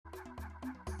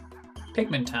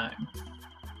Pikmin time.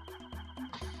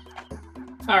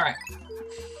 Alright.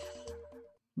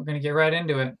 We're gonna get right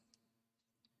into it.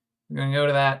 We're gonna go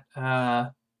to that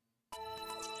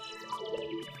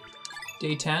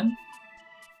day 10.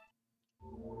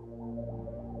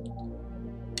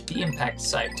 The impact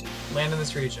site. Land in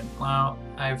this region. Well,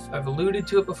 I've alluded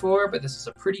to it before, but this is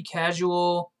a pretty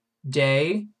casual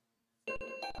day.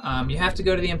 You have to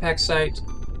go to the impact site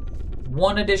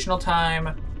one additional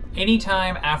time,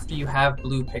 anytime after you have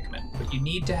blue Pikmin. But you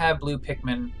need to have blue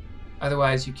Pikmin,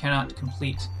 otherwise you cannot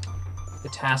complete the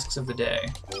tasks of the day.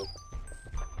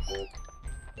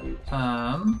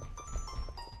 I'm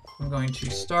going to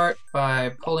start by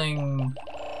pulling,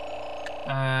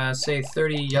 say,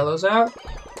 30 yellows out.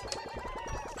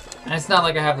 And it's not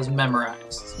like I have this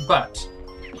memorized, but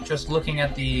just looking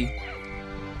at the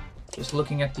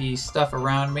stuff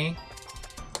around me,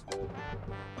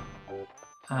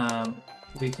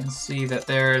 we can see that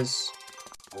there's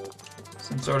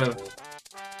some sort of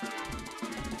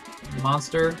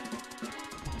monster.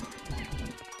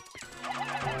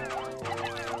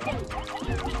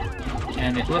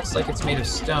 And it looks like it's made of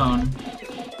stone,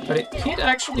 but it can't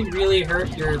actually really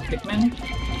hurt your Pikmin.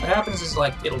 What happens is,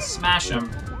 like, it'll smash them,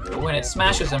 but when it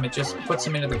smashes them, it just puts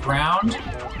them into the ground.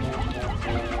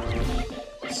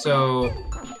 So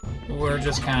we're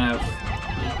just kind of...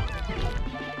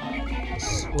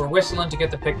 we're whistling to get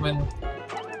the Pikmin,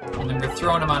 and then we're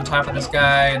throwing them on top of this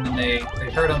guy, and then they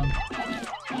hurt him.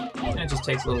 And it just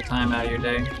takes a little time out of your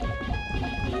day.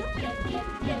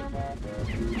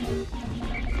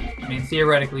 I mean,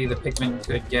 theoretically, the Pikmin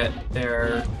could get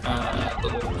their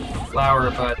little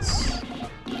flower butts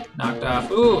knocked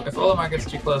off. Ooh, if Olimar gets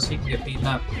too close, he can get beaten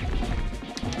up.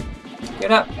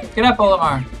 Get up,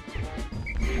 Olimar!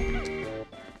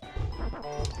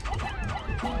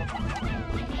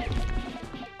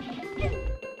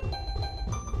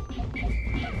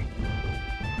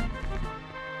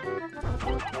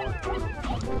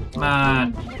 Come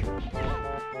on.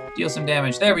 Deal some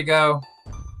damage. There we go.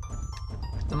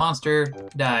 The monster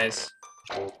dies.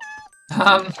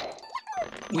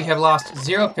 We have lost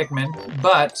 0 Pikmin,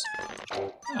 but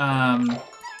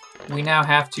we now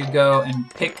have to go and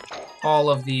pick all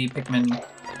of the Pikmin.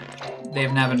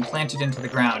 They've now been planted into the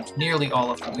ground. Nearly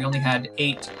all of them. We only had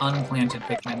 8 unplanted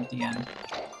Pikmin at the end.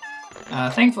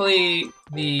 Thankfully,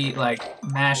 the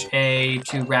mash A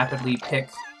to rapidly pick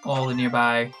all the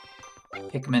nearby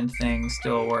Pikmin thing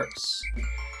still works.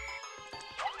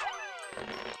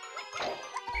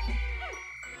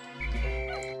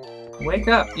 Wake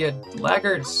up, you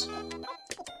laggards!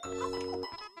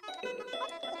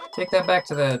 Take that back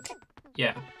to the...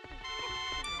 yeah.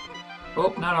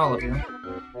 Oh, not all of you.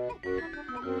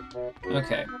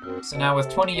 Okay, so now with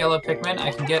 20 yellow Pikmin,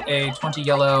 I can get a 20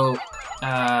 yellow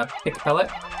pick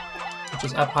pellet, which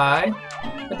is up high,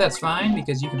 but that's fine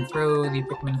because you can throw the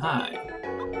Pikmin high.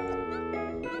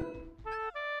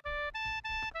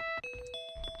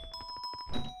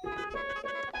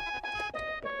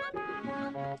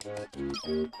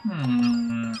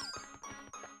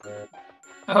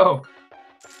 Oh,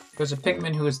 there's a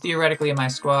Pikmin who was theoretically in my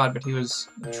squad, but he was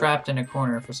trapped in a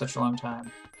corner for such a long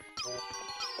time.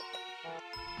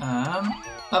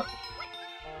 Up.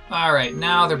 Alright,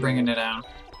 now they're bringing it down.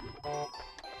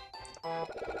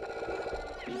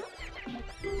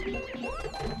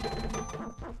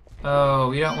 Oh,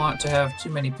 we don't want to have too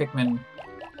many Pikmin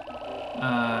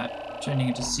turning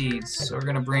into seeds, so we're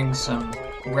gonna bring some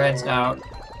reds out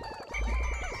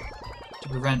to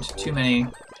prevent too many.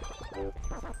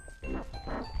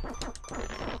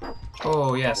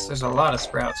 Oh yes, there's a lot of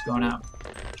sprouts going out.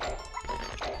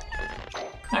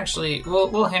 Actually,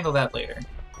 we'll handle that later.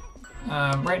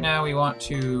 Right now we want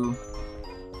to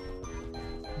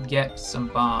get some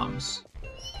bombs.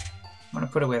 I'm gonna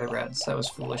put away the reds. That was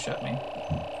foolish of me.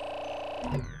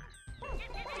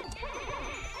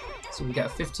 So we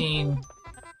got 15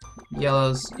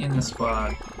 yellows in the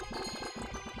squad.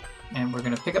 And we're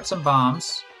gonna pick up some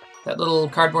bombs. That little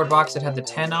cardboard box that had the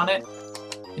 10 on it,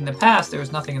 in the past there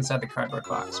was nothing inside the cardboard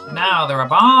box. But now there are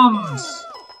bombs!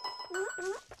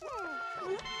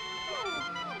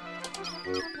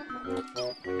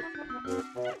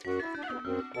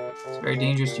 It's very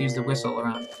dangerous to use the whistle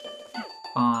around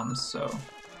bombs, so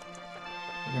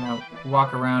we're gonna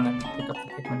walk around and pick up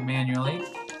the Pikmin manually.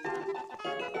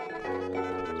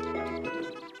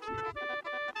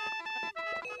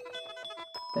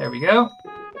 There we go.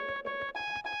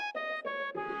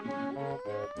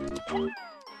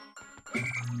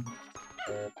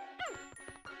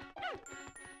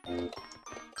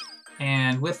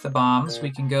 And with the bombs, we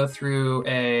can go through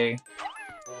a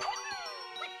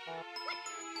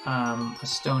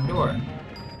stone door.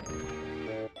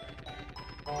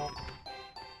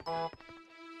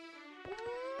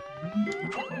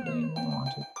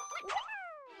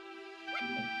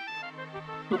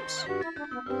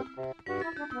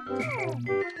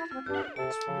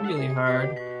 It's really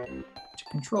hard to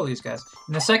control these guys.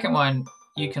 In the second one,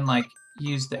 you can, like,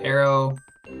 use the arrow.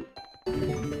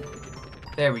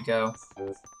 There we go.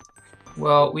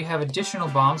 Well, we have additional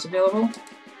bombs available.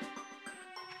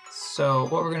 So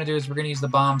what we're going to do is we're going to use the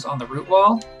bombs on the root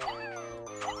wall.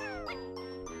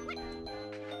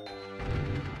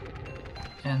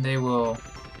 And they will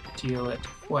deal it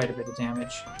quite a bit of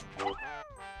damage.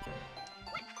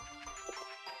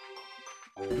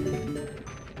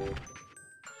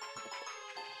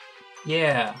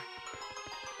 Yeah.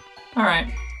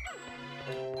 Alright.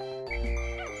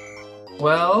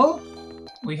 Well,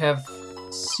 we have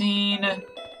seen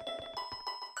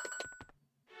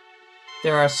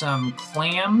there are some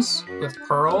clams with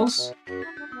pearls.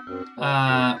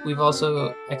 We've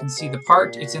also, I can see the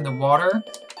part, it's in the water,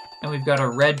 and we've got a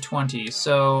red 20.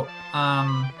 So,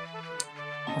 I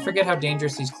forget how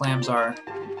dangerous these clams are,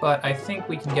 but I think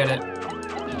we can get it.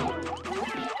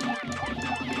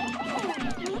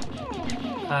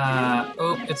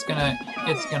 Oh, it's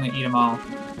gonna eat them all.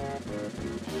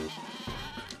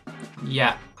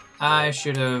 Yeah, I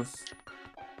should have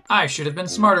been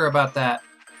smarter about that.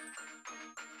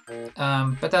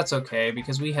 But that's okay,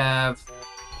 because we have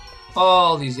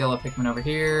all these yellow Pikmin over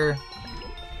here,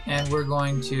 and we're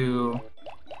going to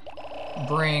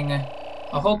bring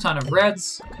a whole ton of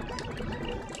reds,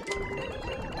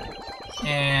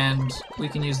 and we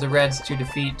can use the reds to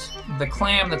defeat the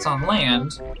clam that's on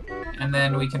land, and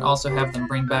then we can also have them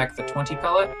bring back the 20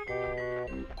 pellet,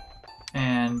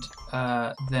 and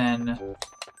then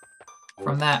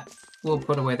from that we'll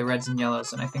put away the reds and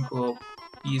yellows, and I think we'll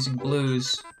be using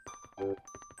blues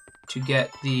to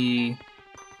get the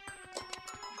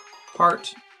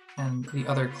part and the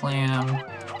other clam.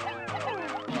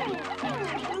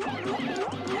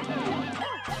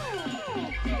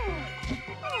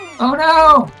 Oh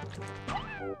no!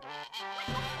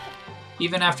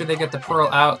 Even after they get the pearl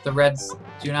out, the reds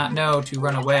do not know to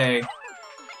run away,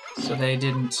 so they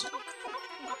didn't.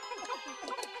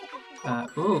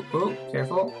 Ooh,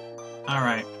 careful.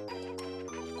 Alright.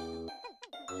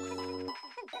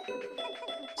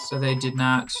 So they did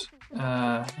not,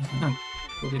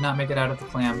 they did not make it out of the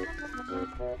clam.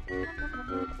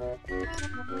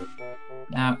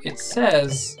 Now, it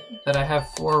says that I have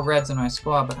 4 reds in my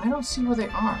squad, but I don't see where they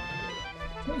are.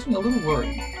 It makes me a little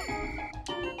worried.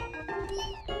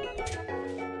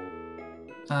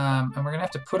 And we're gonna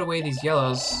have to put away these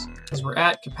yellows, because we're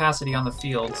at capacity on the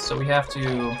field, so we have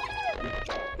to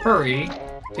hurry,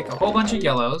 take a whole bunch of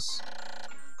yellows.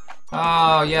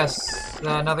 Oh, yes,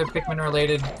 another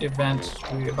Pikmin-related event.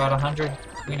 About 100,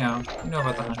 we know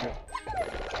about the 100.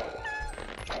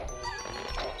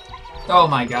 Oh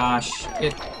my gosh,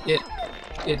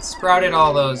 it sprouted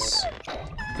all those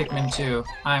Pikmin too.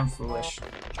 I'm foolish.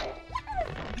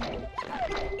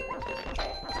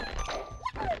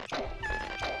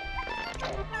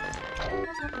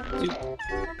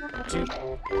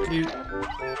 Doot.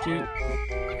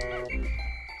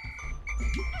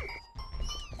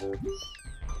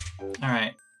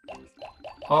 Alright.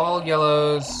 All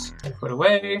yellows put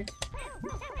away.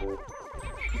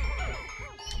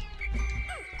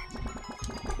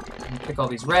 Pick all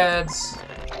these reds.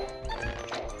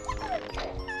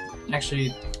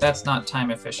 Actually, that's not time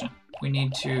efficient. We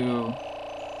need to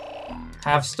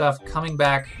have stuff coming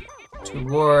back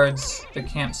towards the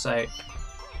campsite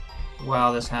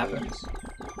while this happens.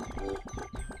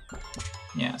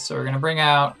 Yeah, so we're gonna bring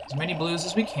out as many blues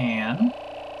as we can.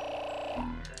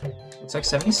 Looks like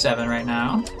 77 right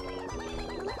now.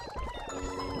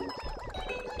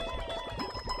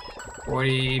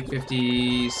 40,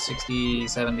 50, 60,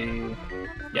 70.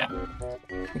 Yeah.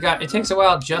 It takes a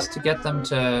while just to get them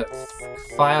to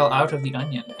file out of the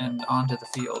onion and onto the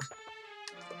field.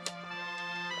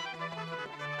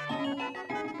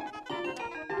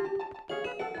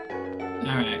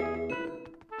 Alright.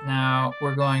 Now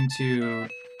we're going to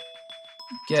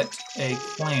get a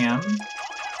clam.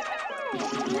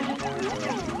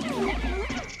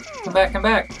 Come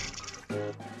back.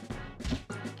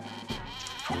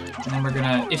 And then we're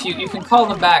gonna, if you can call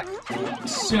them back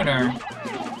sooner.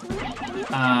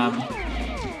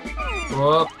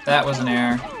 Whoop, that was an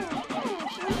error.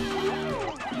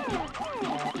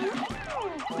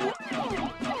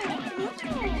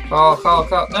 Call,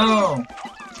 no!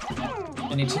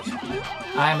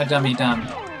 I'm a dummy dumb.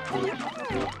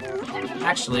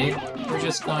 Actually, we're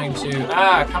just going to,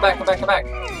 come back.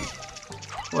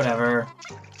 Whatever.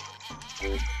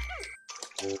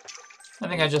 I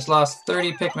think I just lost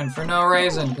 30 Pikmin for no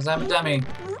reason, because I'm a dummy.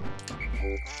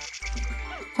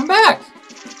 Come back!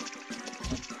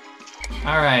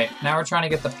 Alright, now we're trying to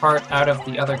get the part out of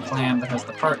the other clam that has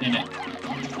the part in it.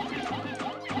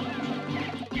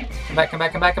 Come back, come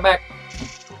back, come back, come back.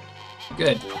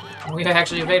 Good. We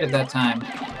actually evaded that time.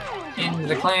 Into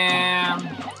the clam.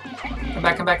 Come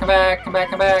back, come back, come back, come back,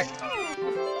 come back.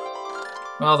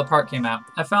 Well, the part came out.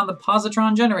 I found the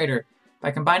positron generator.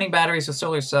 By combining batteries with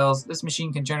solar cells, this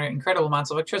machine can generate incredible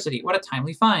amounts of electricity. What a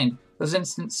timely find. Those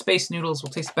instant space noodles will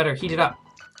taste better heated up.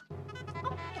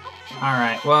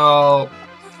 Alright, well...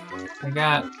 We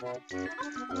got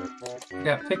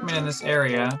Pikmin in this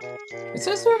area. It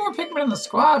says there are more Pikmin in the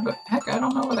squad, but heck, I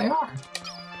don't know where they are.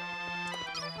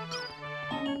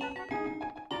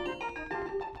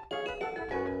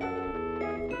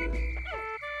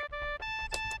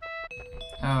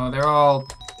 Oh,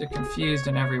 they're confused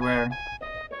and everywhere.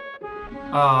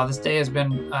 Oh, this day has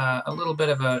been a little bit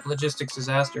of a logistics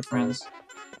disaster, friends.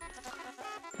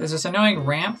 There's this annoying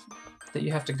ramp that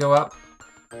you have to go up.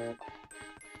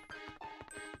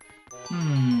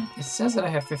 It says that I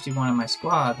have 51 in my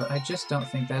squad, but I just don't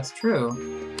think that's true.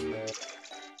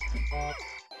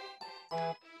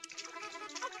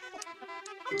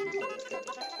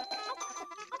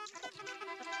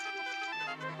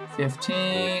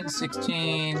 $15,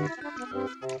 16.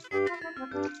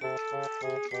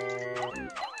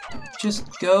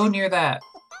 Just go near that.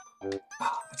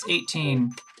 Oh, that's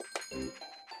 18.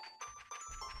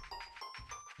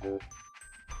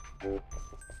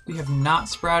 We have not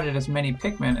sprouted as many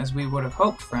Pikmin as we would have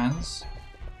hoped, friends.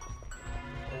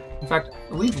 In fact,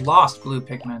 we've lost blue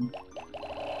Pikmin.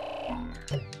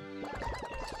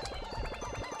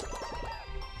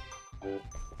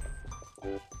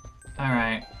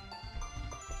 Alright.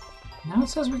 Now it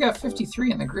says we got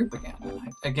 53 in the group again.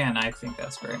 Again, I think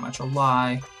that's very much a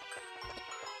lie.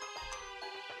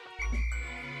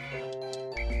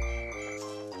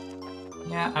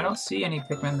 Yeah, I don't see any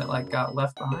Pikmin that, like, got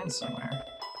left behind somewhere.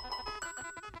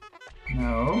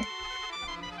 No.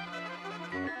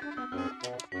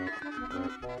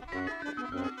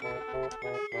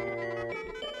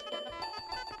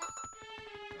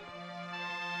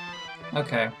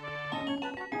 Okay.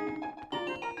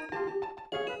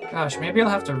 Gosh, maybe I'll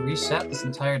have to reset this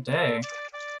entire day.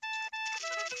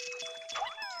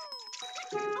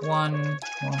 1,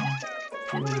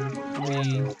 2,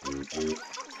 3.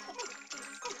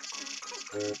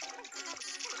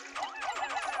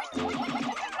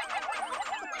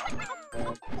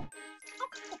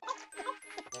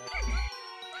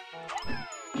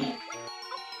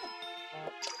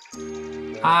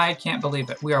 I can't believe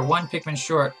it. We are one Pikmin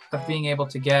short of being able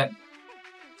to get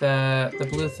the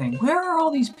blue thing. Where are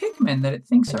all these Pikmin that it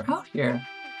thinks are out here?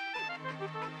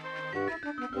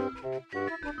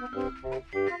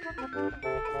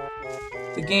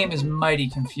 The game is mighty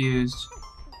confused.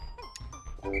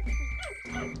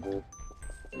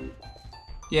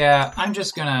 Yeah, I'm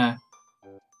just gonna...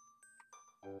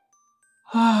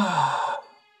 I'm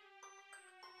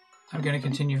gonna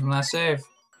continue from last save.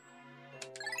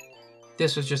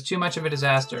 This was just too much of a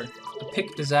disaster. A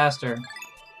Pik disaster.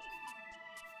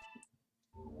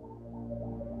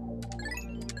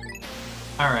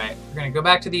 Alright, we're gonna go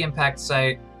back to the impact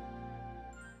site.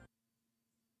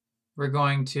 We're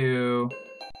going to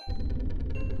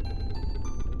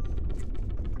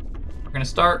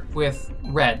start with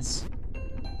reds.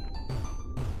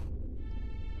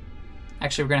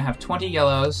 Actually, we're going to have 20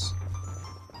 yellows.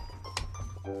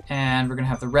 And we're going to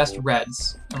have the rest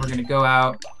reds. And we're going to go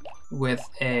out with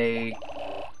a...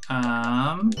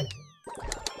 we're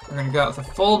going to go out with a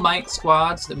full might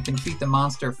squad so that we can defeat the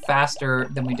monster faster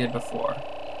than we did before.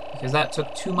 Because that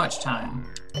took too much time.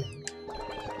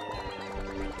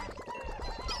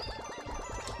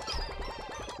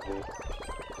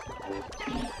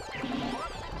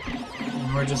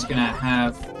 And we're just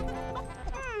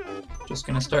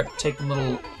gonna start taking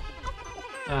little,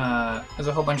 there's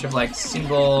a whole bunch of like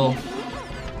single,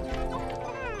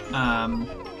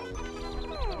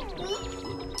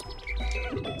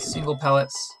 single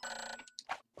pellets.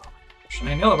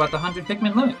 I know about the 100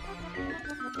 Pikmin limit.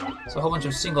 So a whole bunch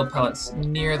of single pellets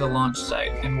near the launch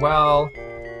site, and while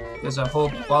there's a whole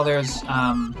bunch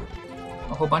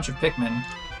of Pikmin,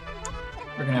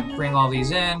 we're gonna bring all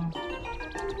these in.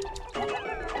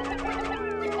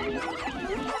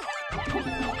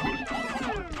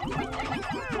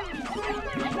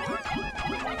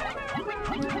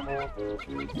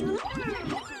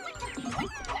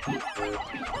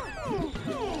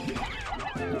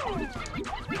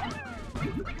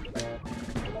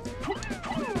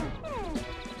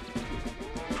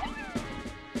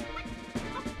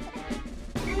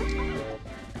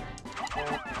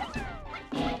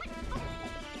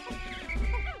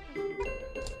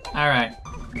 All right.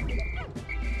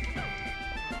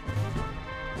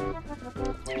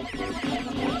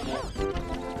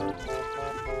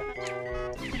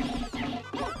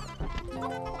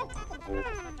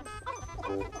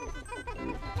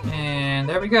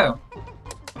 there we go.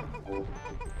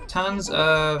 Tons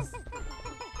of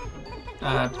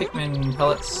Pikmin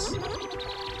pellets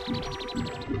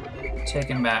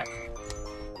taken back.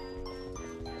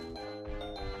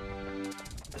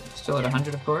 Still at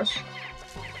 100, of course.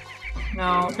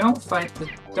 No, don't fight the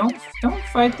don't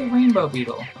fight the rainbow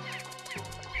beetle.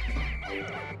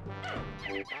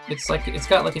 It's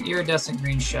got like an iridescent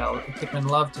green shell that the Pikmin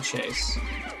love to chase.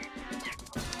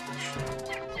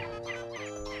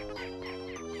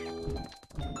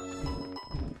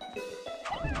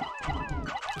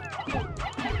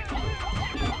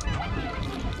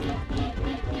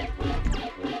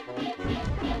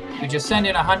 We just send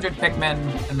in 100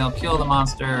 Pikmin and they'll kill the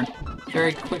monster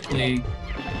very quickly,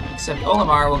 except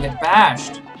Olimar will get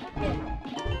bashed.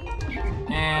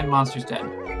 And monster's dead.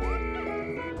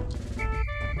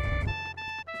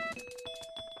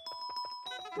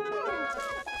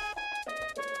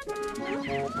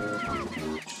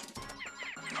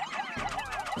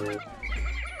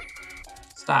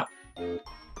 Stop.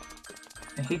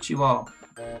 I hate you all.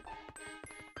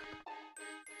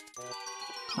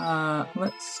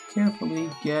 Let's carefully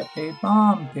get a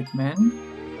bomb Pikmin.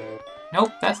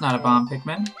 Nope, that's not a bomb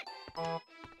Pikmin.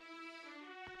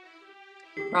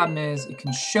 Problem is, it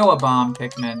can show a bomb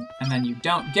Pikmin, and then you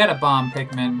don't get a bomb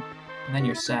Pikmin, and then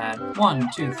you're sad. 1,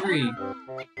 2, 3.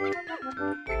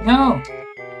 No!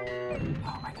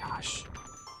 Oh my gosh.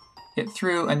 It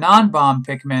threw a non-bomb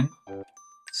Pikmin,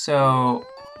 so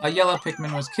a yellow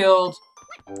Pikmin was killed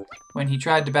when he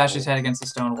tried to bash his head against the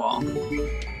stone wall.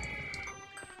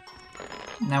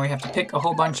 Now we have to pick a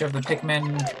whole bunch of the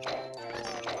Pikmin.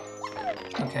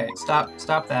 Okay,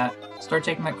 stop that. Start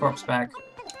taking that corpse back.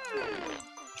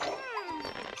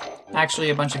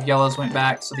 Actually, a bunch of yellows went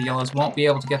back, so the yellows won't be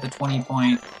able to get the 20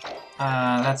 point.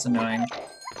 That's annoying.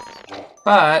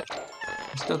 But,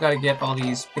 I still gotta get all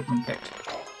these Pikmin picked.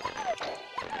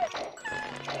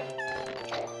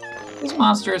 This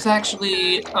monster is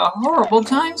actually a horrible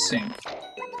time sink.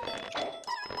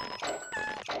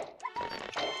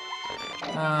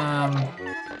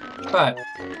 But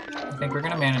I think we're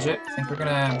gonna manage it. I think we're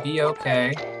gonna be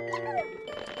okay.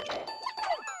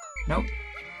 Nope.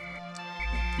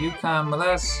 You come with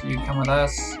us, you come with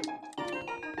us.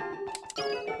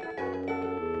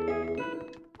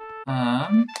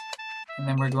 And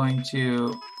then we're going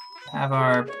to have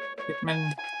our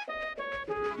Pikmin.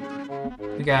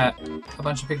 We got a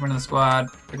bunch of Pikmin in the squad.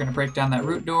 They're gonna break down that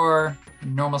root door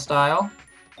in normal style,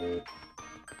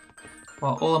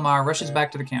 while Olimar rushes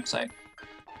back to the campsite.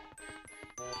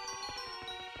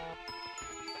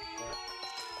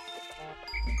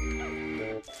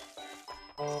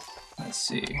 Let's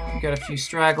see, we got a few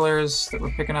stragglers that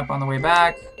we're picking up on the way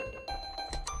back.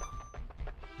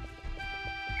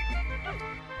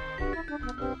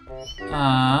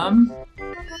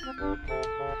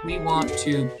 We want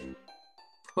to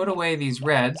put away these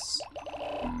reds.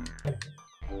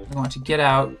 We want to get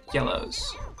out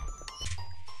yellows.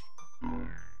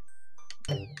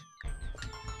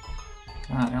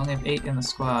 God, I only have 8 in the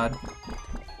squad.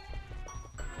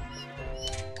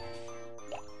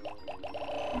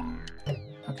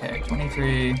 Okay,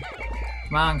 23.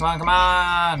 Come on, come on, come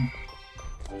on!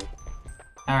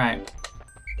 Alright.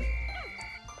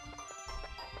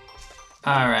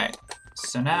 Alright.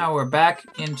 So now we're back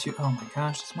into... Oh my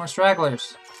gosh, there's more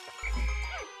stragglers.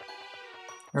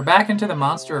 We're back into the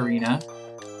monster arena,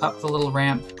 up the little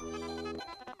ramp,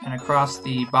 and across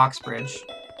the box bridge.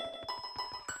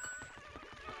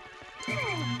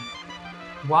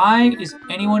 Why is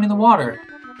anyone in the water?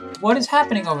 What is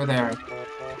happening over there?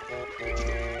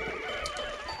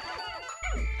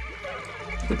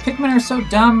 The Pikmin are so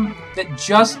dumb that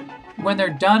just when they're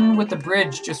done with the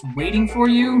bridge, just waiting for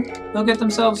you, they'll get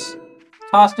themselves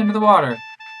tossed into the water.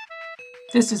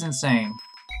 This is insane.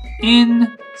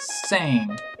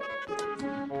 Insane.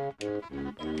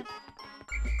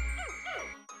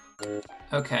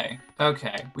 Okay,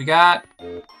 okay. We got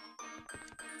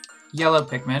yellow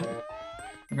Pikmin.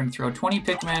 We're gonna throw 20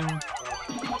 Pikmin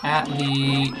at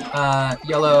the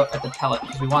yellow, at the pellet,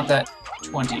 because we want that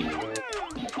 20.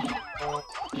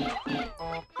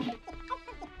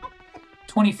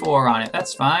 24 on it.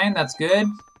 That's fine. That's good.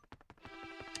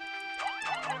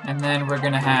 And then we're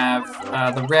gonna have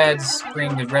the reds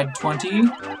bring the red 20.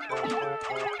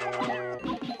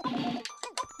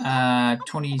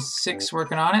 26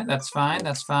 working on it. That's fine.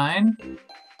 That's fine.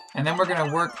 And then we're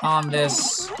gonna work on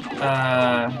this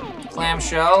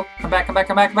clamshell. Come back! Come back!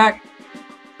 Come back! Come back!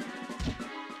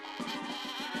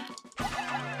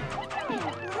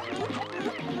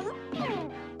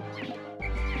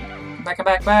 Come back! Come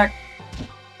back! Back!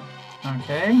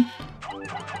 Okay.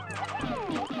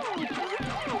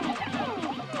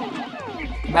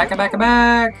 Back and back and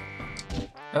back!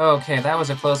 Okay, that was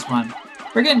a close one.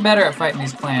 We're getting better at fighting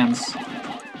these clams.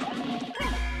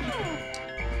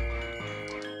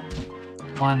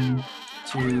 1,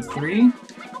 2, 3.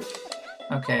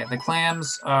 Okay, the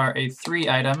clams are a 3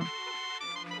 item.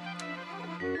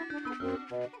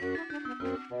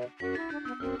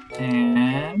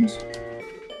 And...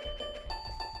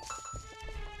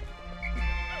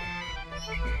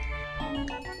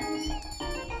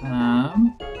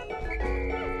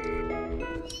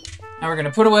 now we're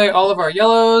gonna put away all of our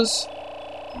yellows,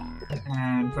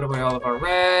 and put away all of our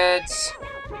reds,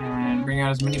 and bring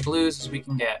out as many blues as we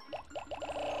can get.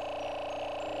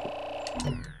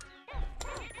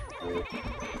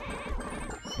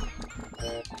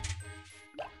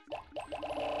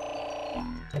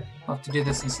 We'll have to do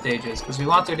this in stages, because we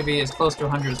want there to be as close to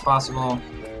 100 as possible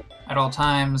at all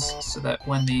times, so that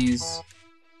when these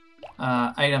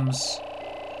items...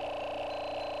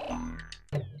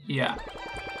 yeah.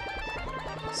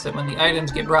 So that when the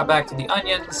items get brought back to the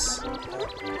onions,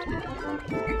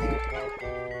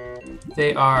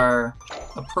 they are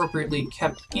appropriately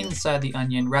kept inside the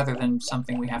onion rather than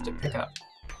something we have to pick up.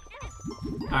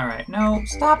 Alright, no,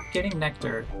 stop getting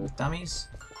nectar, you dummies.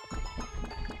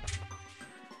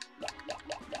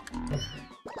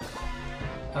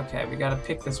 Okay, we gotta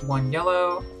pick this one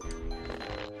yellow,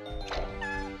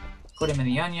 put him in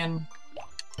the onion,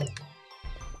 and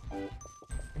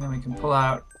then we can pull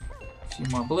out a few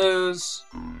more blues.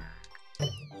 Come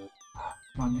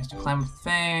on, you have to climb up the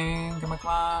thing. Come on,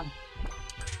 come on.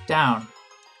 Down.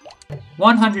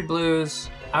 100 blues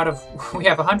out of... we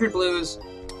have 100 blues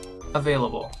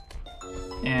available.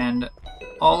 And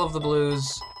all of the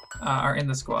blues are in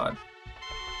the squad.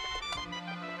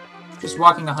 Just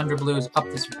walking 100 blues up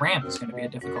this ramp is going to be a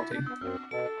difficulty.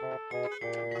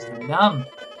 It's dumb.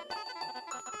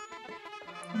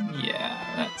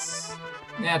 Yeah,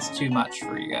 that's too much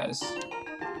for you guys.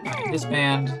 Alright,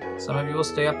 disband. Some of you will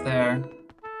stay up there.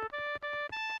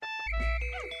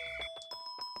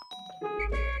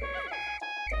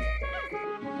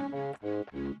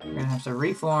 We're gonna have to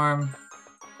reform.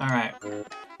 Alright.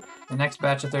 The next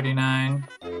batch of 39.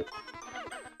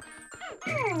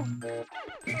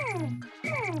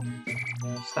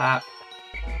 Stop.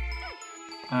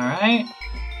 Alright.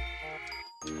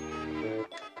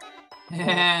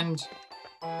 And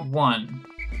 1.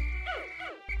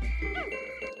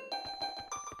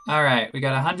 Alright, we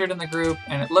got 100 in the group,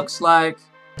 and it looks like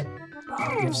we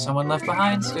have someone left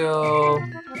behind still.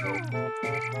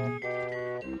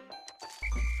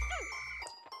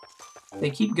 They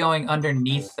keep going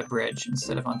underneath the bridge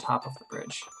instead of on top of the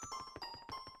bridge.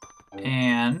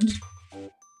 And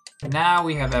now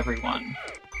we have everyone.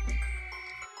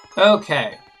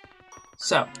 Okay,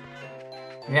 so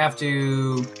we have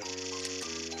to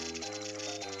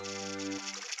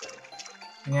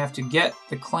get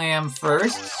the clam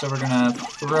first. So we're gonna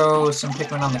throw some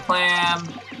Pikmin on the clam,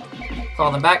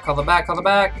 call them back, call them back, call them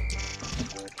back,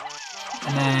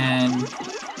 and then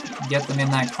get them in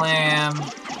that clam.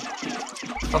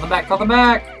 Call them back, call them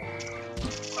back!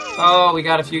 Oh, we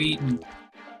got a few eaten.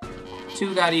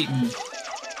 2 got eaten.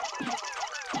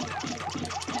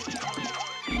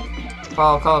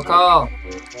 Call, call, call.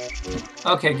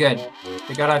 Okay, good.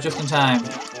 We got out just in time.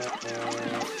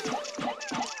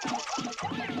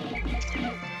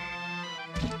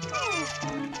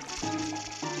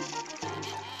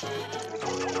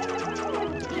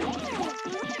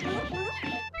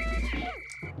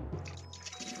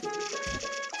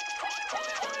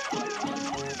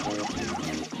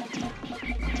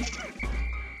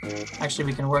 Actually,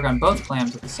 we can work on both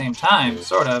clams at the same time,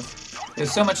 sort of.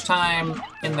 There's so much time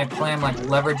in the clam, like,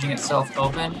 leveraging itself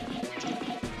open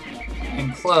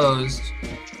and closed.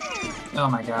 Oh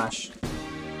my gosh.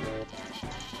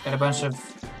 Got a bunch of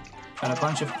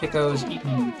Pickos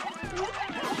eaten.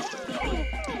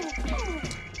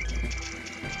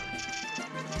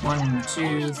 One,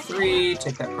 two, three.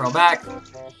 Take that pearl back.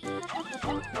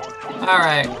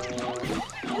 Alright.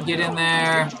 Get in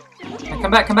there. Now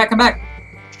come back, come back, come back!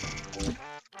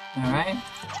 Alright.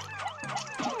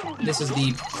 This is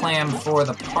the clam for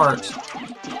the part.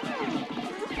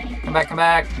 Come back, come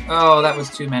back. Oh, that was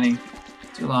too many.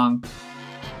 Too long.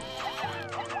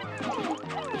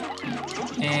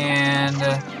 And...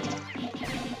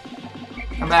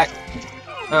 come back.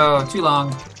 Oh, too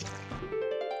long.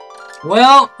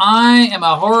 Well, I am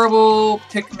a horrible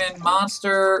Pikmin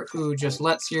monster who just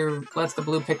lets the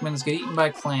blue Pikmins get eaten by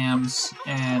clams,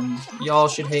 and y'all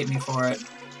should hate me for it.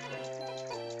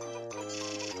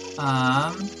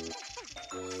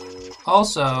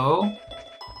 Also,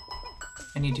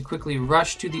 I need to quickly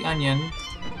rush to the onion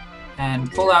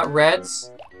and pull out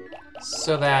reds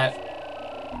so that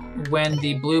when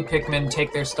the blue Pikmin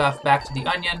take their stuff back to the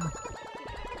onion,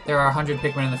 there are 100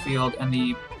 Pikmin in the field and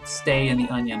they stay in the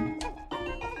onion.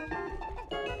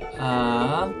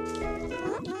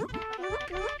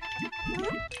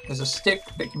 There's a stick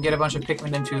that can get a bunch of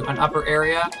Pikmin into an upper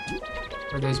area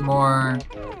where there's more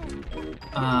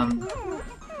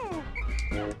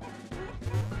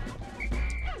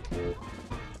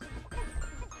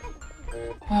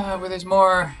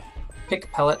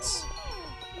pick pellets.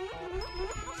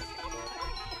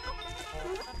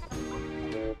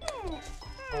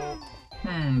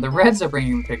 The reds are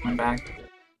bringing the Pikmin back.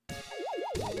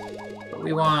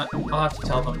 But I'll have to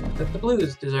tell them that the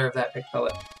blues deserve that pick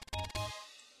pellet.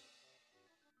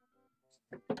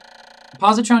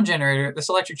 Positron generator. This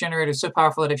electric generator is so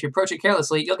powerful that if you approach it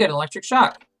carelessly, you'll get an electric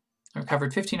shock. I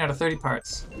recovered 15 out of 30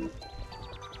 parts.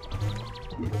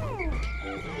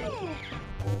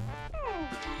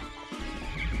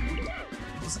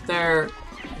 Isn't there...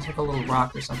 There's like a little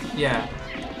rock or something. Yeah.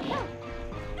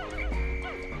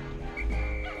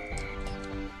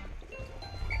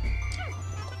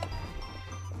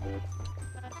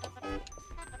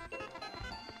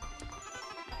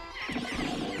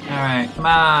 Alright, come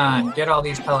on, get all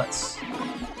these pellets.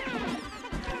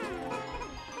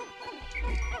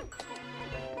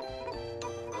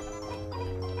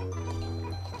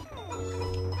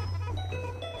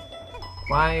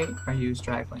 Why are you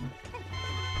straggling?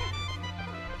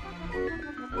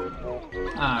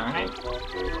 Alright.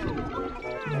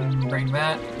 Bring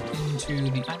that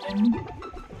into the onion.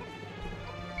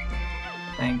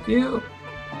 Thank you.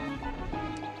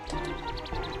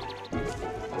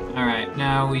 Alright,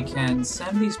 now we can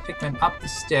send these Pikmin up the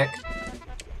stick.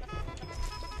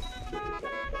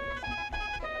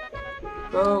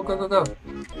 Go, go, go, go.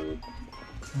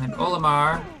 And then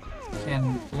Olimar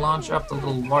can launch up the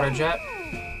little water jet.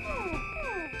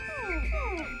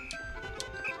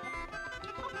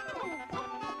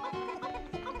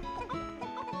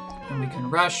 And we can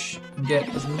rush and get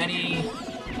as many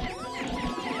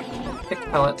pick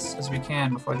pellets as we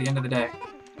can before the end of the day.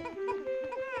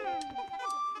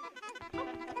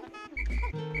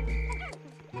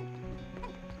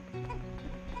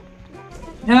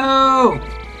 No!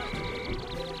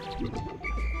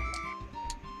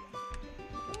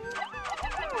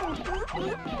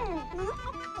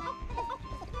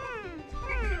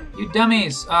 You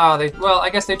dummies! Oh, well, I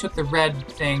guess they took the red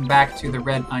thing back to the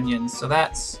red onions, so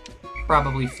that's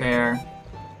probably fair.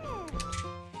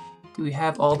 Do we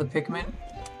have all the Pikmin?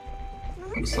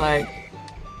 Looks like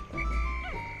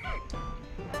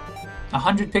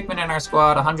 100 Pikmin in our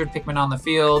squad, 100 Pikmin on the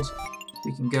field.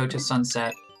 We can go to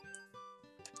sunset.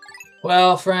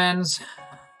 Well, friends,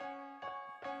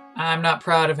 I'm not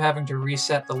proud of having to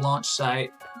reset the launch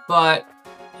site, but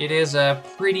it is a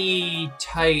pretty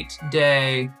tight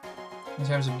day in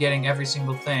terms of getting every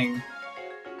single thing.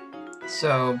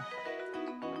 So,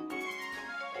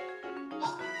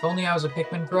 if only I was a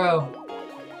Pikmin Pro.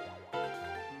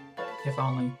 If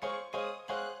only.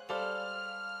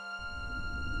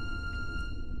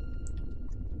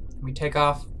 We take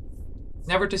off,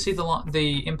 never to see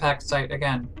the impact site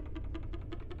again.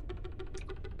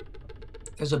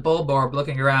 There's a Bulborb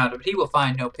looking around, but he will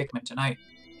find no Pikmin tonight.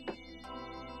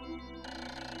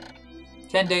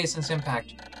 10 days since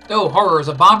impact. Oh, horrors!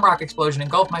 A bomb rock explosion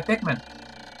engulfed my Pikmin.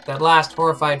 That last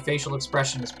horrified facial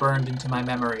expression is burned into my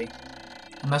memory.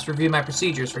 I must review my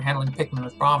procedures for handling Pikmin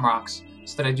with bomb rocks,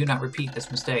 so that I do not repeat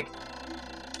this mistake.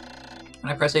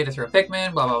 When I press A to throw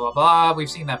Pikmin, blah blah blah blah,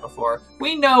 we've seen that before.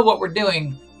 We know what we're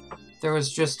doing! There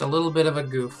was just a little bit of a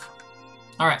goof.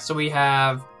 Alright, so we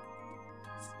have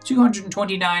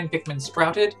 229 Pikmin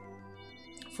sprouted,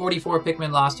 44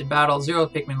 Pikmin lost in battle, 0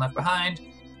 Pikmin left behind,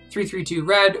 332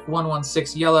 red,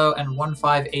 116 yellow, and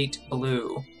 158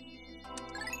 blue.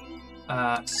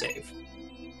 Save.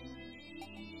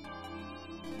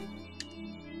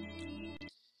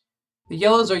 The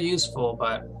yellows are useful,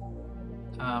 but...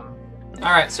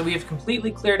 Alright, so we have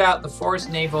completely cleared out the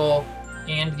Forest Navel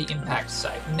and the impact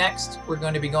site. Next, we're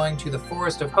going to be going to the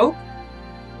Forest of Hope,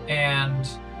 and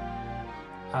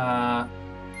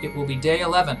it will be day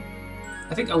 11.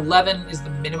 I think 11 is the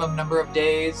minimum number of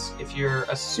days. If you're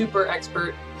a super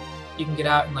expert, you can get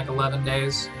out in like 11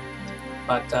 days.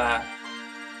 But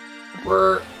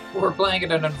we're playing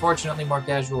at an unfortunately more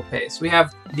casual pace. We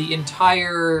have the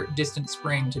entire distant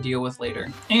spring to deal with later,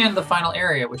 and the final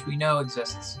area, which we know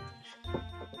exists.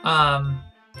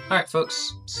 Alright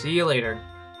folks, see you later.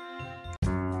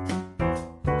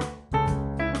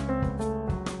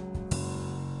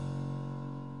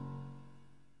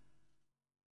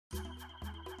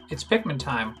 It's Pikmin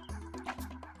time.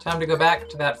 Time to go back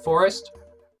to that forest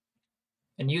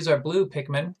and use our blue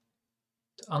Pikmin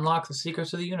to unlock the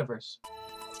secrets of the universe.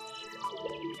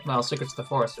 Well, secrets of the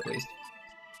forest, at least.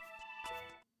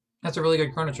 That's a really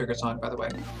good Chrono Trigger song, by the way.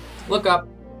 Look up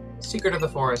Secret of the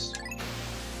Forest,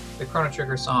 the Chrono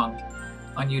Trigger song,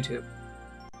 on YouTube.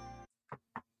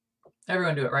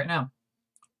 Everyone do it right now.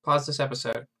 Pause this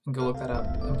episode and go look that up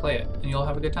and play it, and you'll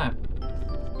have a good time.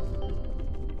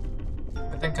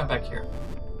 But then come back here.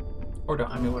 Or don't,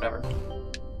 I mean, whatever.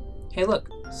 Hey look,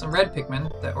 some red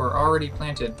Pikmin that were already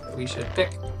planted that we should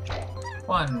pick.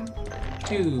 1,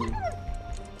 2,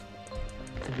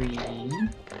 3,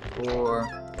 4,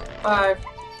 5,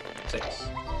 6.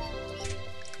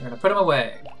 We're gonna put them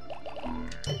away.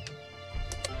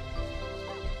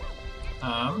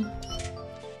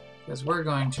 Because we're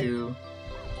going to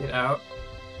get out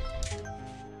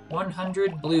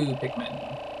 100 blue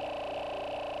Pikmin.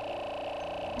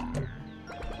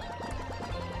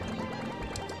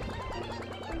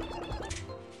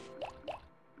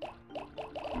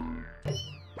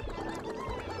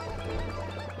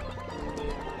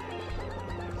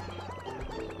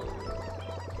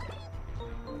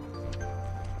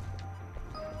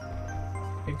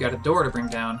 We've got a door to bring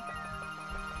down.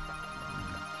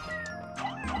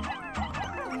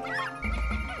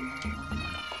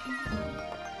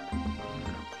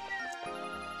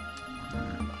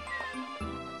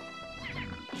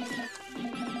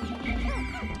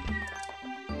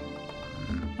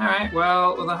 Alright,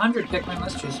 well, with 100 Pikmin,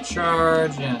 let's just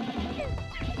charge in.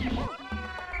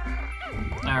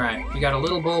 Alright, we got a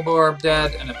little Bulborb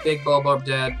dead and a big Bulborb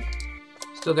dead.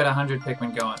 Still got 100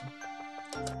 Pikmin going.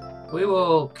 We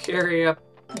will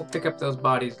we'll pick up those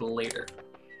bodies later.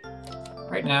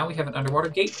 Right now, we have an underwater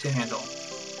gate to handle.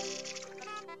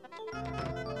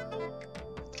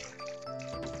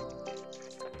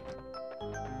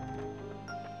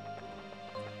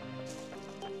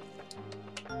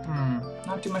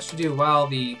 Not too much to do while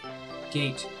the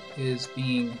gate is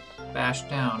being bashed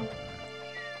down.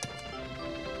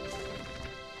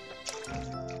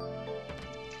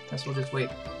 Guess we'll just wait.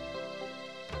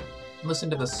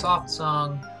 Listen to the soft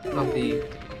song of the...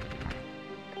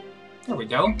 There we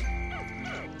go.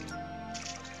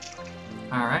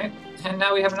 Alright, and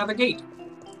now we have another gate.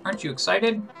 Aren't you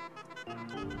excited?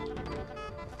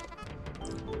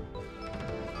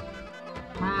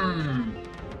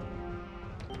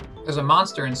 There's a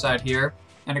monster inside here,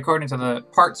 and according to the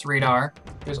parts radar,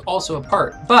 there's also a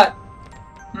part. But,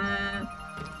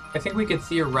 I think we could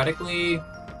theoretically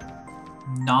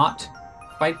not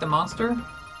fight the monster.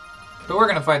 But we're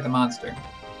gonna fight the monster.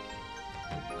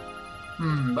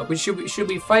 But should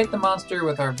we fight the monster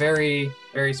with our very,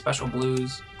 very special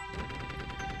blues?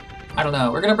 I don't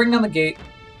know. We're gonna bring down the gate,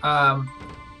 and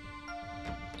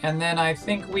then I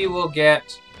think we will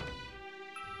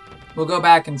we'll go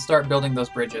back and start building those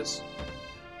bridges.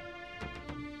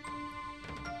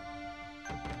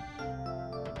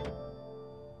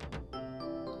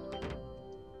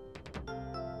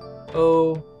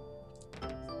 Oh,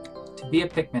 to be a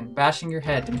Pikmin, bashing your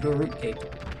head into a root cake.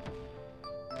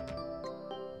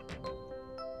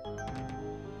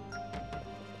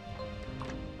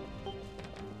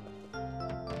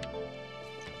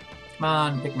 Come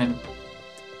on, Pikmin.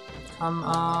 Come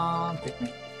on,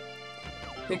 Pikmin.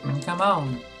 Pikmin, come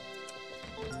on.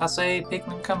 I say,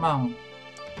 Pikmin, come on.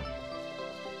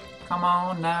 Come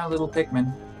on now, little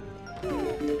Pikmin.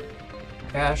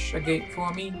 Bash a gate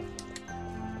for me.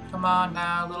 Come on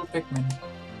now, little Pikmin.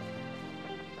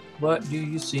 What do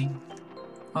you see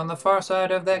on the far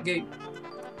side of that gate?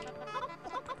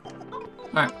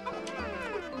 Alright.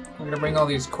 We're gonna bring all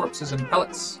these corpses and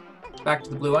pellets back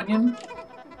to the Blue Onion.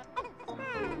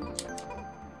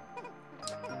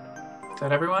 Is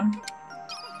that everyone?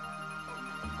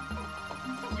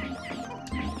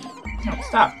 No,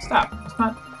 stop. It's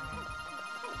not...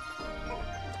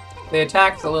 They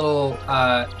attacked the little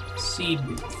seed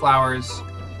flowers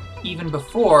even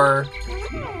before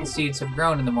the seeds have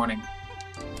grown in the morning.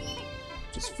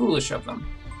 Just foolish of them.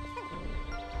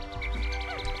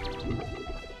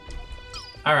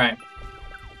 Alright.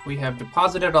 We have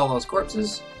deposited all those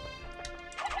corpses.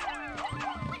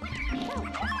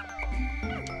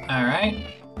 Alright.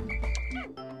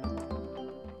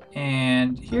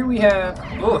 And here we have...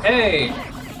 Oh, hey!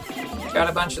 Got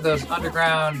a bunch of those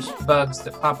underground bugs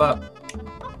that pop up.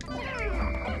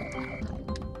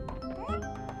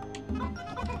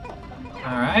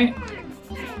 Alright.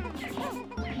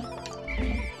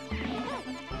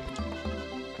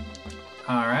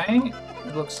 Alright.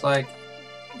 It looks like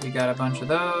we got a bunch of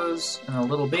those and a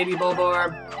little baby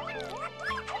Bulborb.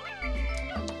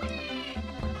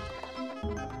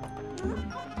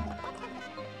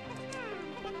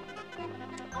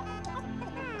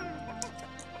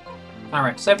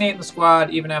 Alright, 78 in the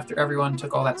squad, even after everyone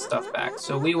took all that stuff back.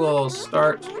 So we will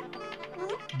start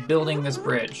building this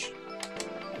bridge.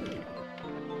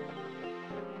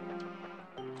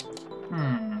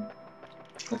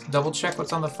 Let's double check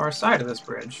what's on the far side of this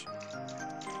bridge.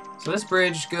 So this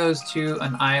bridge goes to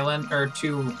an island, or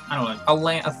to, I don't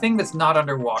know, a thing that's not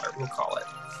underwater, we'll call it.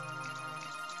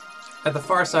 At the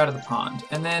far side of the pond.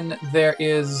 And then there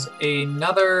is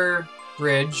another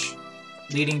bridge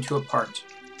leading to a part.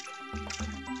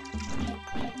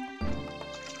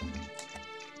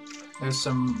 There's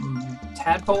some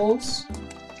tadpoles.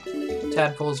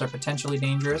 Tadpoles are potentially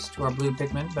dangerous to our blue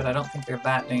Pikmin, but I don't think they're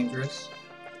that dangerous.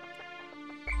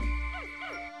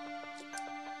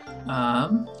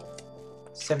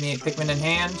 78 Pikmin in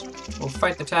hand. We'll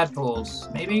fight the tadpoles.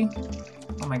 Maybe?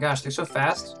 Oh my gosh, they're so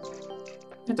fast.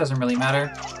 It doesn't really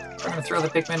matter. We're gonna throw the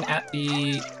Pikmin at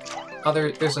the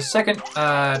other... There's a second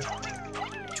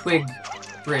twig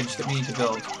bridge that we need to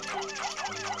build.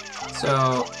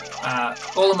 So,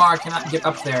 Olimar cannot get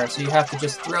up there, so you have to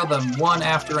just throw them one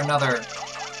after another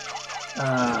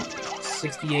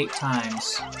 68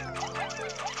 times.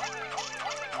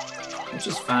 Which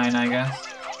is fine, I guess.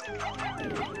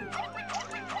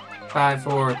 5,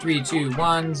 4, 3, 2,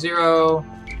 1, 0.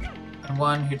 And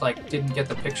one who didn't get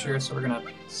the picture, so we're gonna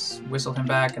whistle him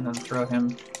back and then throw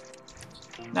him.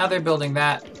 Now they're building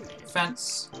that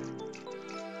fence.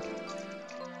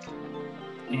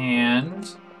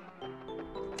 And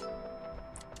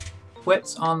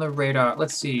what's on the radar?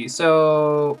 Let's see.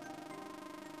 So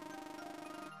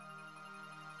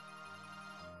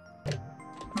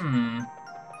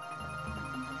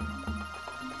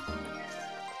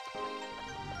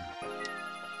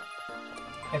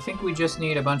I think we just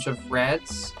need a bunch of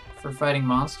reds for fighting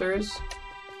monsters.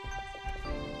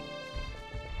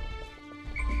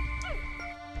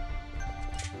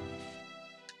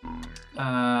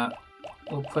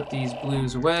 We'll put these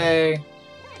blues away.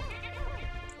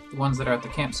 The ones that are at the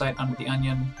campsite under the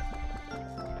onion.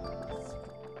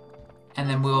 And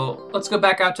then let's go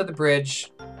back out to the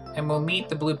bridge, and we'll meet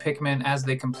the blue Pikmin as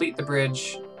they complete the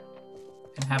bridge,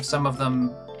 and have some of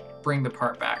them bring the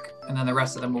part back, and then the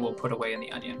rest of them we'll put away in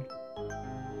the onion.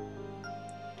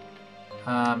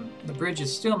 The bridge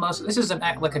is still this is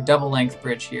like a double-length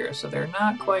bridge here, so they're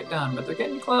not quite done, but they're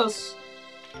getting close.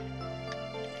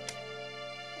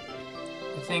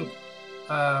 I think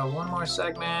one more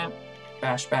segment.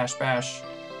 Bash, bash, bash.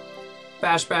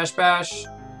 Bash, bash, bash.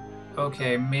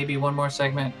 Okay, maybe one more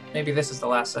segment. Maybe this is the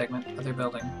last segment that they're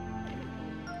building.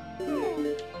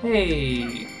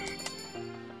 Hey!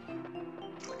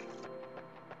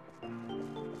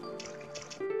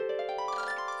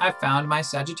 I found my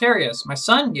Sagittarius. My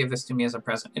son gave this to me as a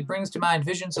present. It brings to mind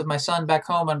visions of my son back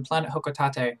home on planet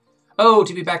Hokotate. Oh,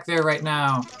 to be back there right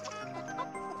now.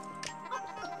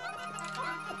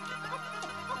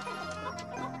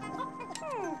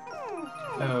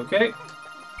 Okay.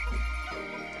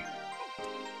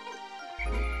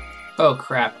 Oh,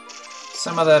 crap.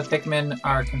 Some of the Pikmin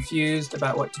are confused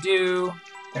about what to do.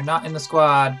 They're not in the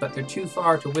squad, but they're too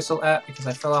far to whistle at because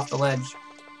I fell off the ledge.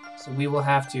 So we will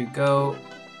have to go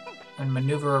and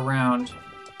maneuver around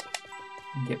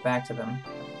and get back to them.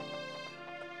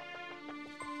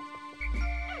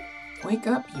 Wake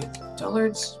up, you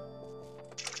dullards.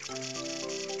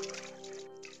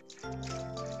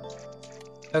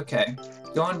 Okay,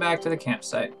 going back to the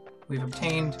campsite. We've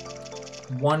obtained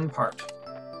one part.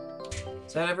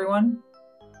 Is that everyone?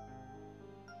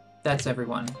 That's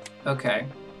everyone. Okay.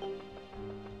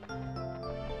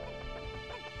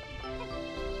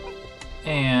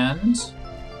 And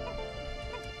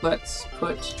let's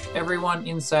put everyone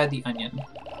inside the onion.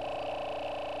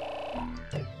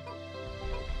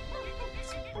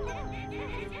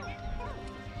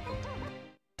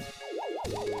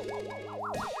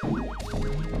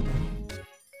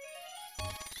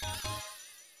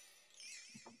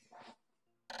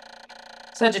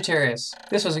 Sagittarius,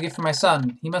 this was a gift from my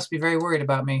son. He must be very worried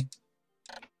about me.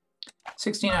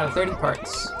 16 out of 30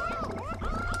 parts.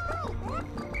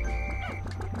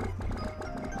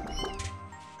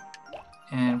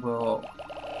 And we'll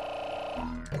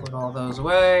put all those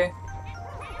away.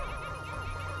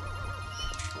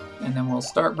 And then we'll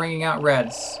start bringing out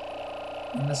reds.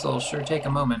 And this will sure take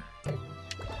a moment.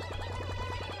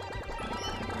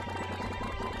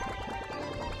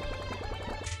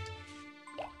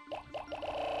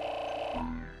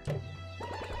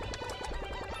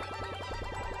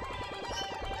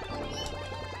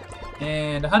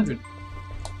 And 100.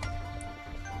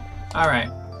 Alright.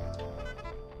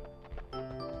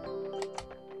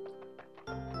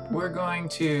 We're going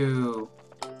to...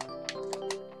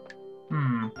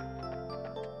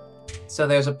 So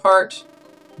there's a part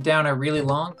down a really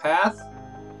long path,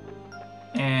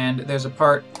 and there's a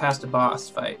part past a boss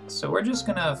fight. So we're just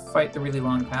gonna fight the really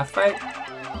long path fight.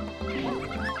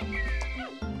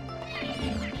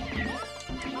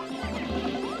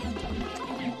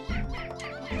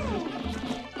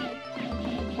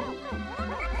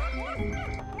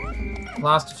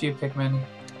 Lost a few Pikmin,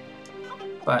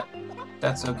 but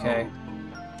that's okay.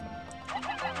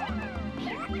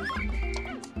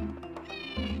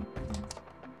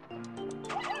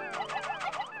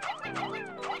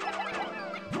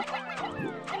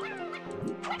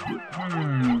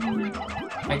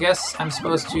 I guess I'm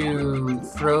supposed to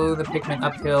throw the Pikmin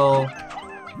uphill,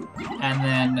 and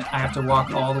then I have to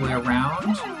walk all the way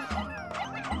around.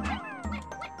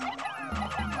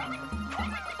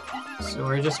 So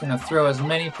we're just going to throw as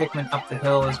many Pikmin up the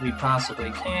hill as we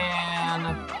possibly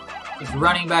can. Just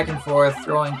running back and forth,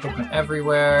 throwing Pikmin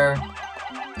everywhere.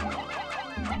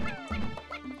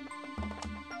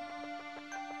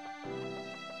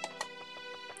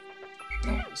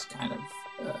 That was kind of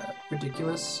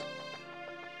ridiculous.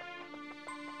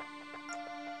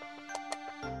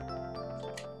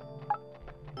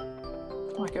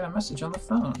 Oh, I got a message on the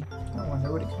phone. I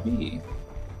wonder what it could be.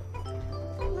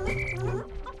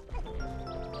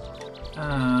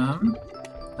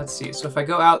 Let's see. So if I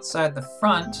go outside the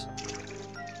front...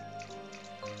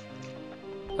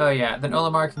 Oh yeah, then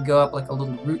Olimar can go up like a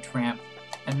little root ramp.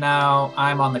 And now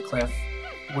I'm on the cliff,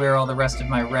 where all the rest of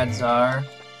my reds are.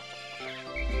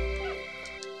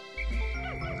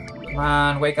 Come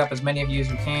on, wake up as many of you as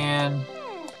you can.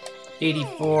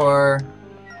 84...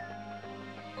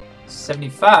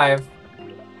 75?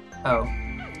 Oh.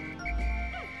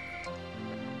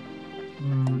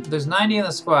 There's 90 in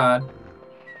the squad.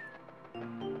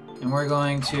 And we're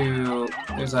going to...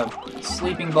 There's a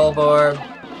sleeping Bulborb.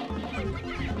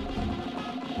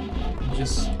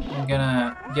 I'm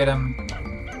gonna get him.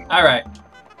 Alright.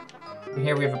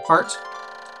 Here we have a part.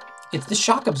 It's the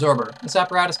shock absorber. This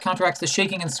apparatus counteracts the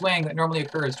shaking and swaying that normally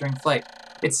occurs during flight.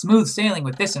 It's smooth sailing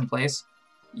with this in place.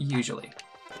 Usually.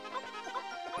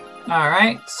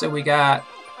 Alright, so we got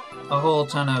a whole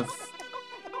ton of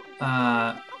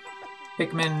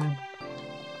Pikmin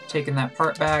taking that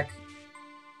part back.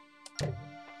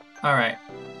 Alright.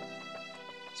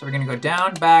 So we're going to go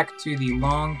down back to the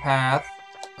long path.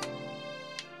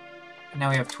 Now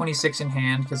we have 26 in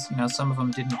hand because, you know, some of them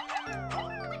didn't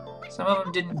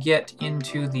get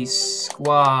into the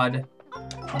squad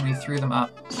when we threw them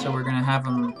up. So we're going to have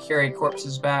them carry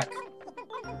corpses back.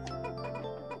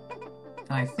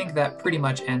 And I think that pretty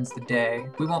much ends the day.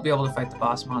 We won't be able to fight the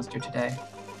boss monster today.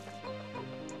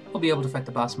 We'll be able to fight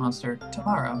the boss monster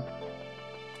tomorrow.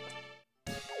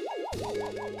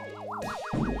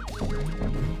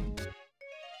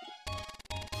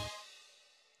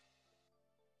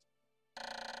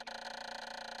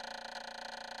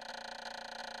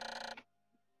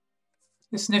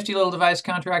 This nifty little device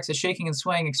counteracts the shaking and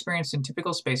swaying experienced in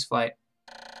typical spaceflight.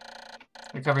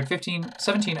 Recovered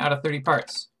 17 out of 30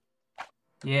 parts.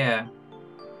 Yeah.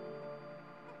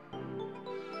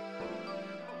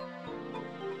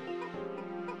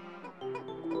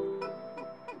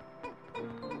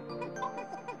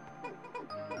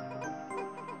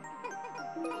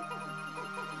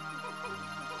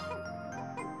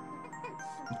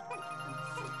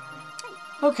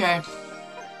 Okay.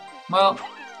 Well,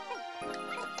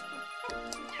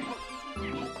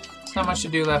 there's not much to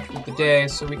do left with the day,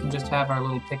 so we can just have our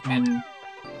little Pikmin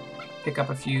pick up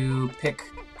a few pick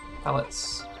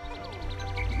pellets.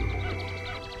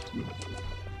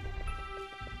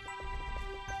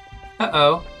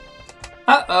 Uh-oh.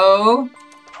 Uh-oh!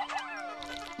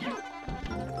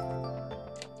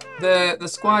 The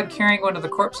squad carrying one of the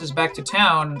corpses back to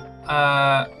town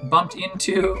bumped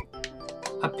into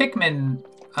a Pikmin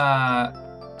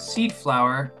seed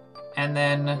flower, and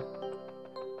then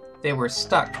they were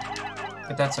stuck.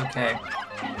 But that's okay.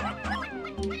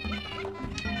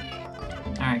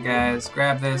 Alright guys,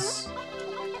 grab this.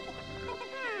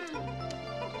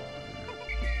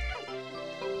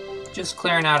 Just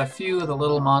clearing out a few of the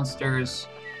little monsters.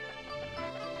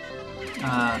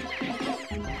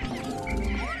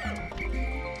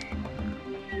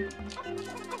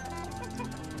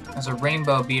 There's a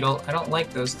rainbow beetle. I don't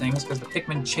like those things because the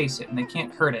Pikmin chase it and they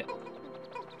can't hurt it.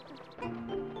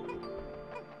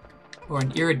 Or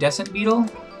an iridescent beetle?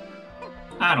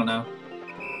 I don't know.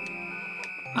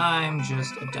 I'm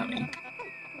just a dummy.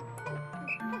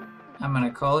 I'm gonna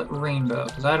call it rainbow,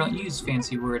 because I don't use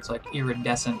fancy words like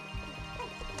iridescent.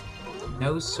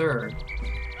 No, sir.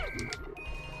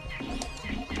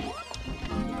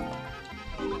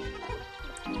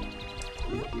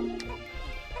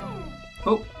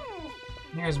 Oh,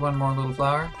 here's one more little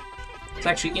flower. It's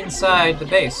actually inside the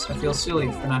base. I feel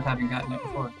silly for not having gotten it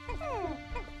before.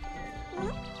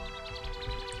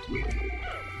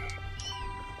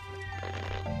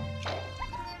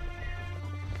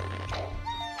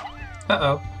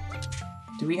 Uh-oh.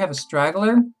 Do we have a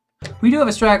straggler? We do have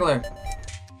a straggler!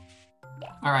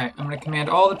 Alright, I'm going to command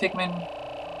all the Pikmin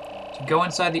to go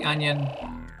inside the onion,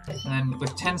 and then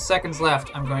with 10 seconds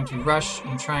left, I'm going to rush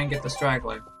and try and get the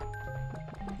straggler.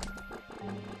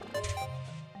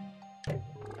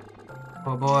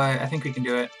 Oh boy, I think we can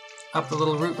do it. Up the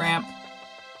little root ramp,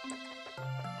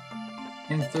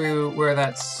 in through where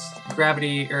that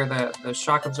gravity, or the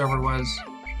shock absorber was.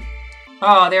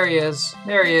 Oh, there he is.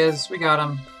 There he is. We got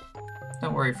him.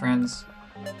 Don't worry, friends.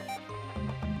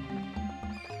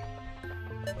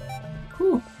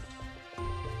 Whew.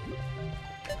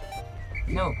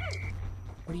 No.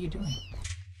 What are you doing?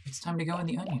 It's time to go in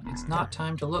the onion. It's not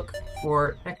time to look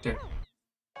for Hector.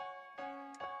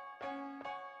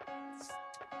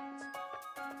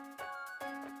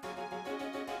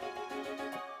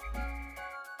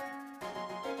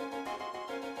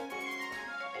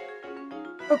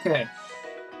 Okay.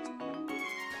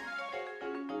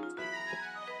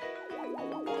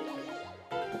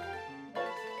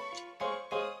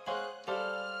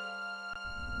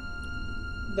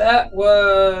 That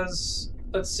was,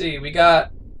 let's see, we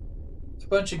got a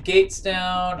bunch of gates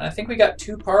down. I think we got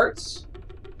 2 parts.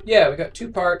 Yeah, we got 2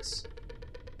 parts.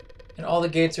 And all the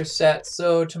gates are set.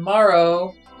 So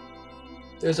tomorrow,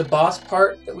 there's a boss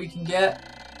part that we can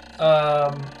get.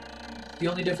 The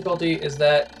only difficulty is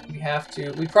that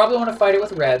we probably want to fight it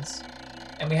with reds.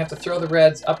 And we have to throw the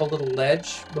reds up a little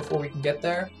ledge before we can get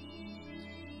there.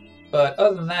 But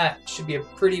other than that, it should be a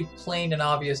pretty plain and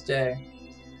obvious day.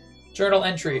 Journal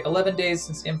entry, 11 days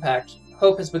since impact.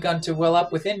 Hope has begun to well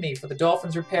up within me for the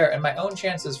Dolphin's repair and my own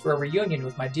chances for a reunion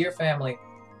with my dear family.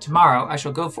 Tomorrow, I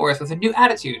shall go forth with a new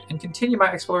attitude and continue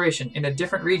my exploration in a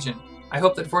different region. I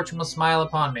hope that fortune will smile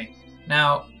upon me.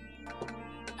 Now,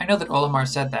 I know that Olimar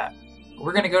said that, but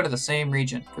we're going to go to the same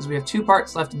region, because we have 2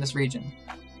 parts left in this region.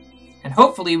 And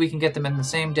hopefully we can get them in the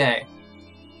same day.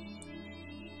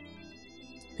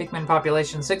 Pikmin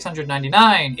population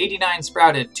 699, 89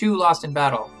 sprouted, 2 lost in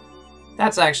battle.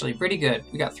 That's actually pretty good.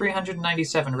 We got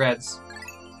 397 reds.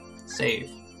 Save.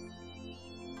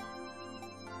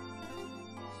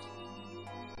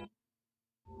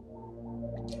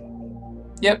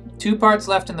 Yep, 2 parts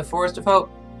left in the Forest of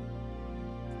Hope.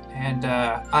 And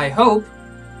I hope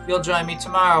you'll join me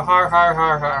tomorrow. Har har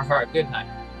har har har. Good night.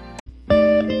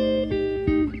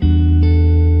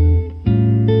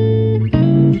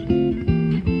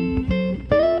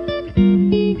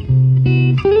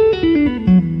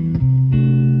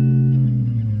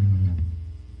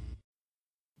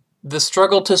 The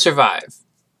Struggle to Survive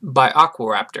by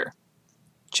Aquaraptor.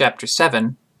 Chapter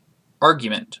 7,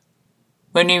 Argument.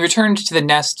 When we returned to the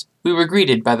nest, we were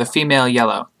greeted by the female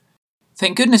yellow.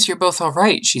 "Thank goodness you're both all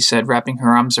right," she said, wrapping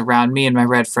her arms around me and my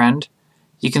red friend.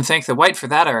 "You can thank the white for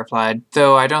that," I replied,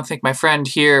 "though I don't think my friend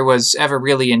here was ever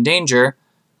really in danger."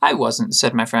 "I wasn't,"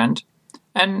 said my friend.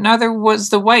 "And neither was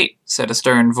the white," said a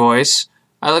stern voice.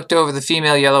 I looked over the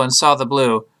female yellow and saw the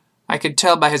blue. I could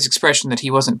tell by his expression that he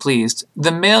wasn't pleased.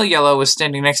 The male yellow was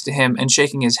standing next to him and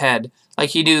shaking his head,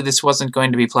 like he knew this wasn't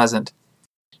going to be pleasant.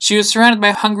 "She was surrounded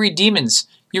by hungry demons.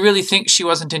 You really think she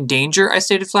wasn't in danger?" I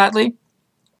stated flatly.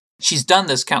 "She's done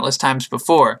this countless times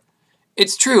before."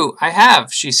 "It's true, I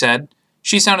have," she said.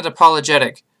 She sounded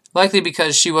apologetic, likely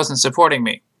because she wasn't supporting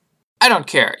me. "I don't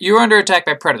care. You were under attack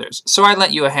by predators, so I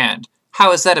lent you a hand.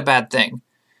 How is that a bad thing?"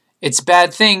 "It's a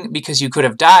bad thing because you could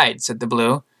have died," said the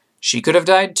blue. "She could have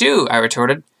died too," I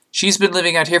retorted. "She's been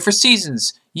living out here for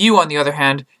seasons. You, on the other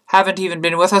hand, haven't even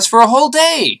been with us for a whole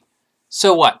day."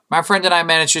 "So what? My friend and I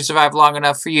managed to survive long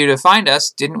enough for you to find us,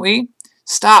 didn't we?"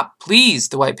 "Stop, please,"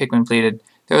 the white Pikmin pleaded.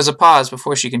 There was a pause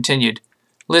before she continued.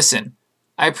 "Listen,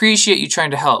 I appreciate you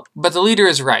trying to help, but the leader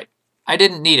is right. I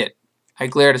didn't need it." I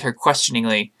glared at her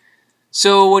questioningly.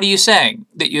 "So what are you saying?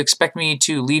 That you expect me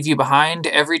to leave you behind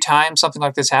every time something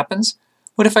like this happens?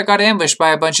 What if I got ambushed by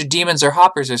a bunch of demons or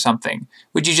hoppers or something?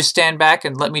 Would you just stand back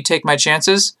and let me take my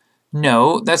chances?"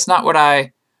 "No, that's not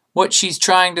what she's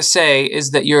trying to say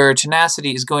is that your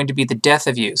tenacity is going to be the death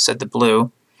of you," said the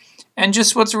blue. "And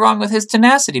just what's wrong with his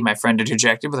tenacity?" my friend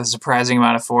interjected with a surprising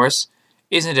amount of force.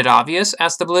 "Isn't it obvious?"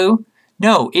 asked the blue.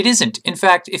 "No, it isn't. In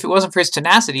fact, if it wasn't for his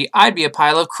tenacity, I'd be a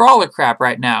pile of crawler crap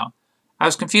right now." I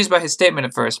was confused by his statement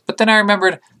at first, but then I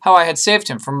remembered how I had saved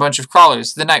him from a bunch of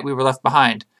crawlers the night we were left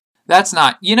behind. "That's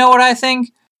not, you know what I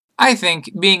think? I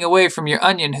think being away from your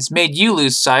onion has made you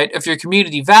lose sight of your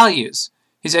community values."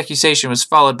 His accusation was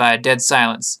followed by a dead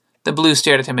silence. The blue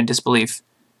stared at him in disbelief.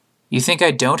 You think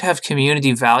I don't have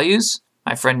community values?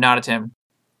 My friend nodded at him.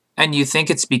 And you think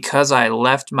it's because I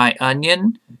left my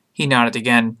onion? He nodded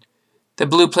again. The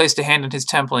blue placed a hand on his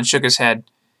temple and shook his head.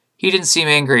 He didn't seem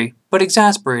angry, but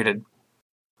exasperated.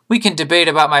 We can debate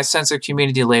about my sense of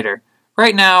community later.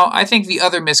 Right now, I think the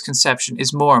other misconception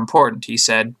is more important, he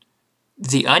said.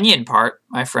 The onion part?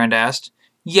 My friend asked.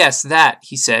 Yes, that,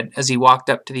 he said, as he walked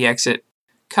up to the exit.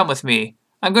 Come with me.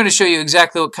 I'm going to show you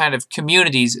exactly what kind of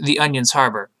communities the onions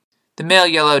harbor. The male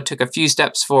yellow took a few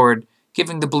steps forward,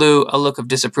 giving the blue a look of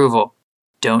disapproval.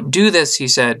 Don't do this, he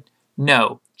said.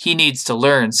 No, he needs to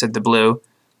learn, said the blue.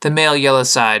 The male yellow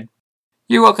sighed.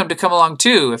 You're welcome to come along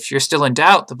too, if you're still in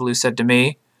doubt, the blue said to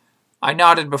me. I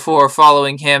nodded before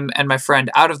following him and my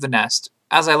friend out of the nest.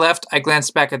 As I left, I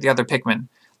glanced back at the other Pikmin.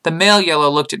 The male yellow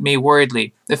looked at me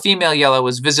worriedly. The female yellow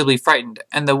was visibly frightened,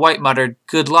 and the white muttered,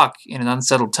 "Good luck," in an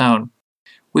unsettled tone.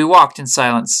 We walked in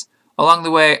silence. Along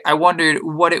the way, I wondered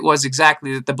what it was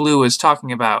exactly that the blue was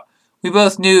talking about. We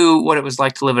both knew what it was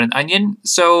like to live in an onion,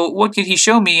 so what could he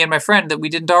show me and my friend that we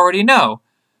didn't already know?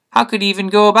 How could he even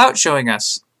go about showing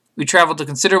us? We traveled a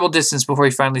considerable distance before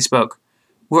he finally spoke.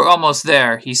 We're almost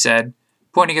there, he said.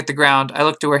 Pointing at the ground, I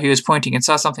looked to where he was pointing and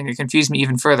saw something that confused me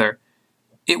even further.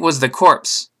 It was the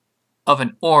corpse of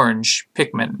an orange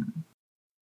Pikmin.